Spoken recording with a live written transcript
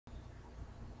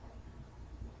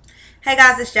Hey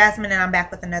guys, it's Jasmine and I'm back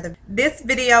with another. This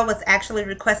video was actually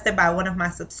requested by one of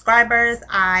my subscribers.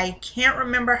 I can't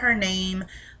remember her name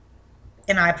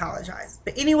and I apologize.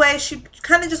 But anyway, she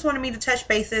kind of just wanted me to touch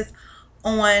bases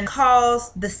on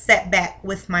cause the setback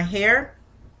with my hair.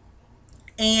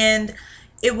 And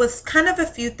it was kind of a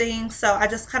few things, so I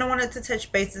just kind of wanted to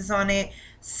touch bases on it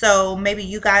so maybe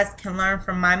you guys can learn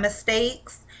from my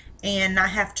mistakes and not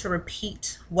have to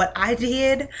repeat what I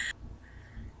did.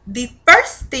 The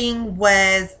first thing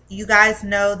was, you guys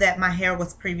know that my hair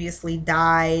was previously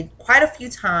dyed quite a few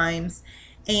times,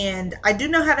 and I do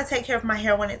know how to take care of my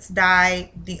hair when it's dyed.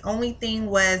 The only thing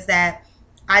was that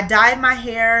I dyed my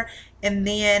hair and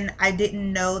then I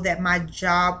didn't know that my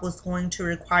job was going to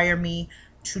require me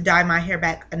to dye my hair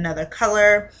back another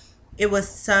color. It was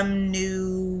some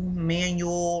new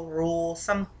manual rule,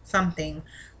 something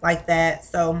like that.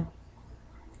 So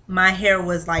my hair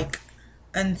was like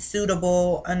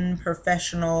unsuitable,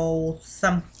 unprofessional,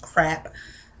 some crap.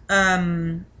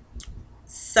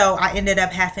 So I ended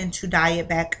up having to dye it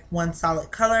back one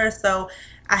solid color. So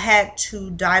I had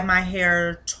to dye my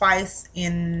hair twice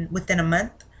within a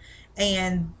month.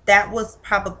 And that was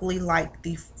probably like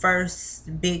the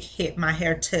first big hit my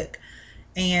hair took.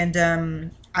 And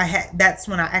that's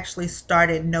when I actually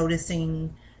started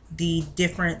noticing the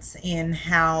difference in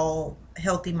how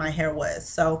healthy my hair was.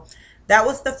 So that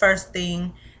was the first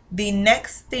thing. The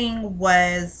next thing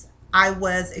was I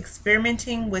was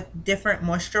experimenting with different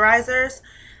moisturizers.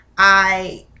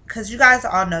 Because you guys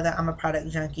all know that I'm a product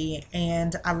junkie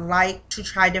and I like to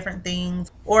try different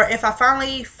things. Or if I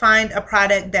finally find a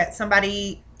product that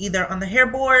somebody either on the hair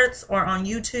boards or on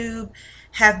YouTube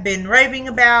have been raving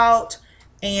about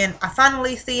and I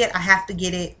finally see it, I have to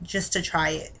get it just to try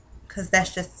it, because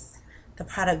that's just the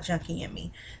product junkie in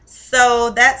me. So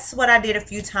that's what I did a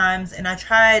few times, and I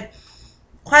tried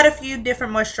quite a few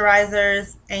different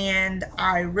moisturizers, and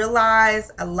I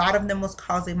realized a lot of them was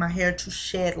causing my hair to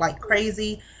shed like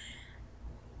crazy.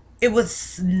 It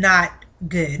was not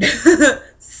good.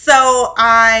 So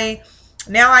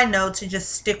now I know to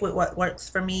just stick with what works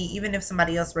for me. Even if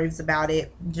somebody else raves about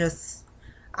it,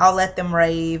 I'll let them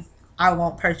rave. I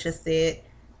won't purchase it,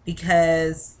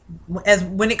 because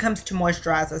when it comes to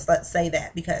moisturizers, let's say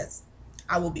that, because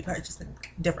I will be purchasing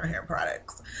different hair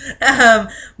products.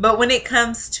 But when it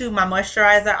comes to my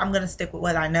moisturizer, I'm going to stick with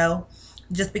what I know,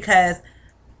 just because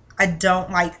I don't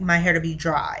like my hair to be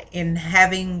dry. And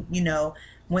having,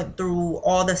 went through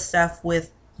all the stuff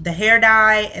with the hair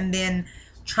dye and then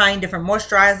trying different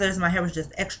moisturizers, my hair was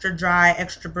just extra dry,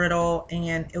 extra brittle,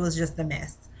 and it was just a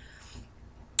mess.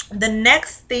 The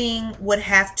next thing would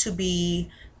have to be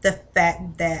the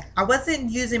fact that I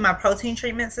wasn't using my protein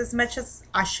treatments as much as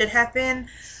I should have been.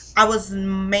 I was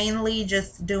mainly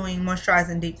just doing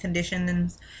moisturizing deep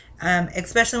conditionings.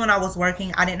 Especially when I was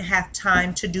working, I didn't have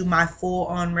time to do my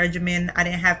full-on regimen. I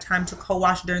didn't have time to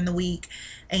co-wash during the week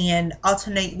and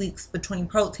alternate weeks between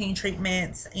protein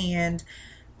treatments and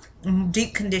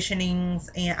deep conditionings,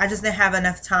 and I just didn't have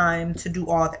enough time to do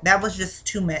all that. That was just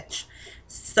too much.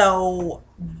 So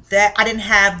that I didn't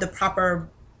have the proper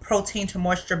protein to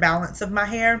moisture balance of my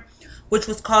hair, which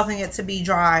was causing it to be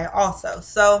dry also.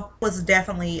 So it was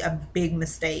definitely a big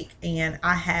mistake, and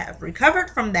I have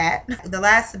recovered from that. The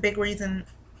last big reason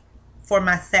for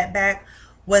my setback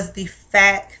was the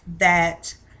fact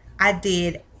that I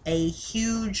did a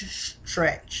huge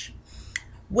stretch,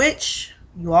 which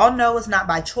you all know is not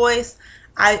by choice.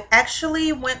 I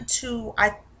actually went to,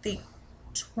 I think,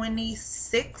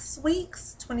 26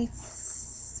 weeks, 20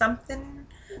 something,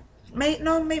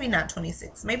 maybe not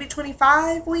 26, maybe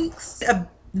 25 weeks, a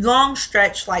long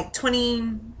stretch, like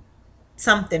 20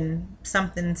 something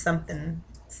something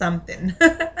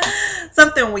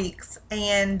weeks,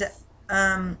 and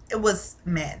it was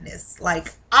madness.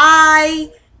 Like,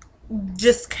 I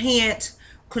just can't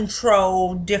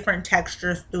control different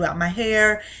textures throughout my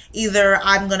hair. Either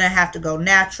I'm gonna have to go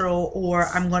natural, or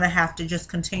I'm gonna have to just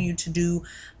continue to do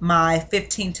my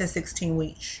 15 to 16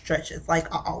 week stretches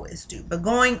like I always do. But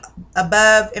going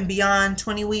above and beyond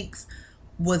 20 weeks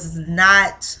was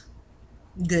not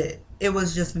good. It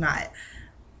was just not.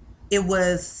 It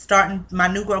was starting, my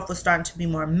new growth was starting to be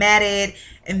more matted,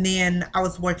 and then I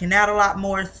was working out a lot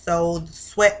more, so the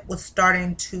sweat was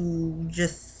starting to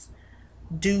just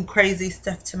do crazy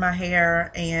stuff to my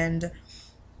hair, and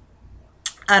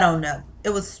I don't know,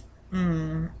 it was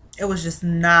just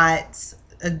not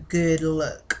a good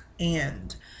look.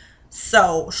 And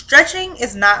so stretching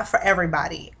is not for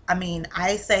everybody. I mean,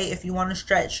 I say if you want to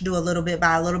stretch, do a little bit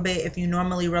by a little bit. If you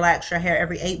normally relax your hair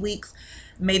every 8 weeks,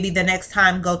 maybe the next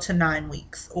time go to 9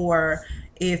 weeks. Or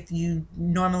if you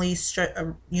normally stretch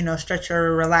your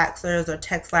relaxers or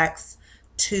Texlax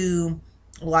to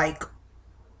like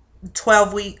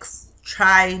 12 weeks,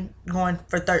 try going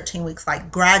for 13 weeks.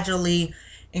 Like gradually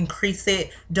increase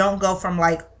it. Don't go from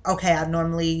like, okay, I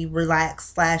normally relax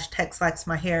slash Texlax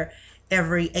my hair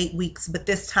every 8 weeks, but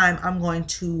this time I'm going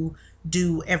to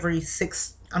do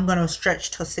I'm going to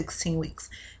stretch to 16 weeks,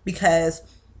 because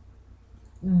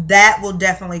that will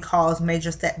definitely cause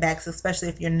major setbacks, especially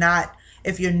if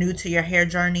you're new to your hair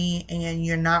journey and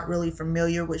you're not really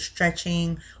familiar with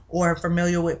stretching or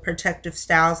familiar with protective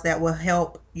styles that will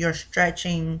help your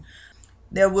stretching.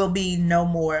 There will be no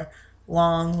more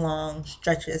long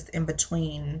stretches in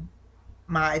between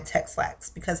my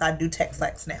Texlax, because I do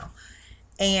Texlax now.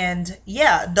 And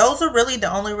yeah, those are really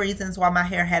the only reasons why my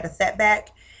hair had a setback.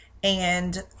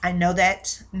 And I know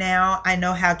that now. I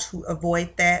know how to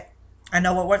avoid that. I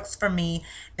know what works for me.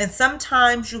 And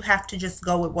sometimes you have to just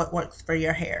go with what works for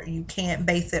your hair. You can't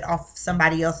base it off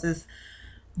somebody else's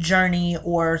journey,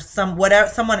 or whatever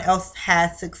someone else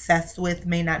has success with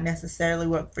may not necessarily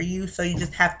work for you. So you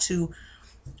just have to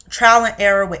trial and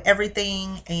error with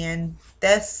everything. And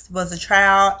this was a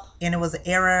trial and it was an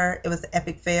error. It was an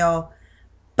epic fail.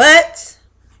 But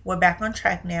we're back on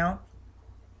track now,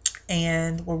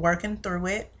 and we're working through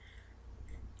it,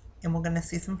 and we're going to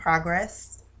see some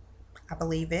progress. I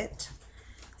believe it.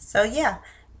 So yeah,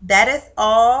 that is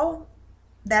all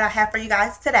that I have for you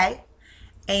guys today.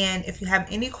 And if you have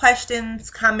any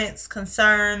questions, comments,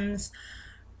 concerns,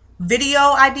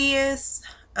 video ideas,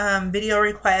 video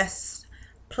requests,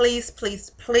 please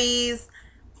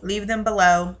leave them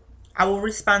below. I will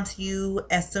respond to you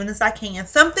as soon as I can.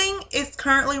 Something is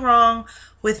currently wrong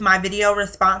with my video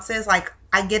responses. Like,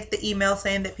 I get the email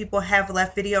saying that people have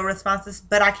left video responses,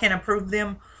 but I can't approve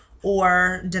them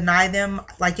or deny them.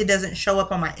 Like, it doesn't show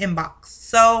up on my inbox.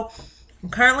 So I'm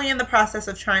currently in the process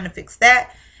of trying to fix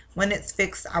that. When it's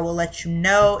fixed, I will let you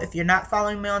know. If you're not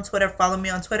following me on Twitter, follow me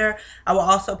on Twitter. I will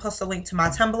also post a link to my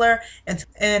Tumblr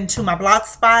and to my blog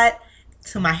spot,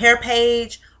 to my hair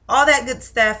page, all that good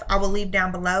stuff I will leave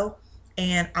down below.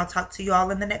 And I'll talk to you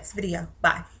all in the next video.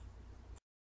 Bye.